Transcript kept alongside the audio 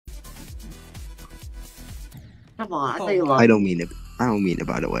Come on, I thought Oh you my. loved I me. don't mean it. I don't mean it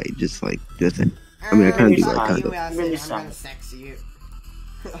by the way. Just like just. I mean, I Give kind me of a do like Fuck sign. kind you, of. Give me a acid. I'm gonna sign. sex you.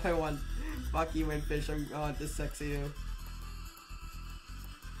 I want. Fuck you, Windfish. I'm going to sex you.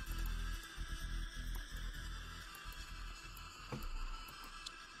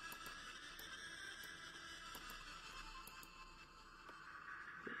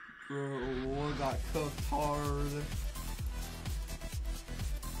 Bro, I got cooked hard.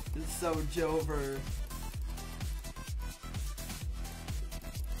 It's so Jover.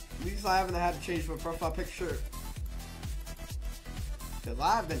 At least I haven't had to change my profile picture. Because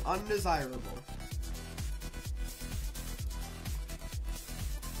I've been undesirable.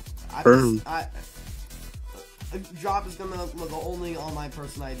 Firm. Drop is gonna be the only online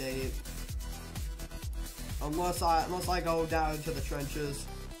person I date. Unless I go down into the trenches.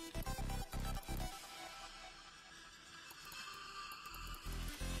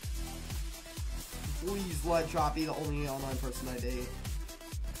 Please let Drop be the only online person I date.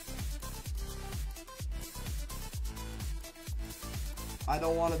 I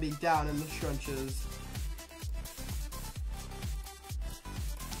don't want to be down in the trenches.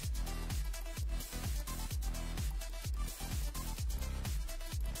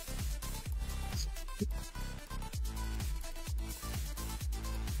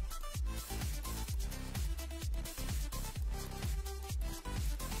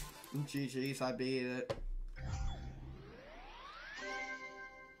 GG's, I beat it.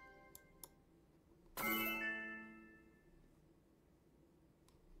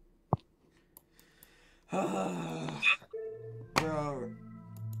 Bro.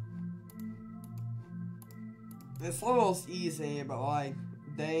 This level's easy, but like,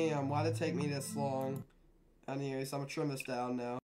 damn, why'd it take me this long? Anyways, I'm gonna trim this down now.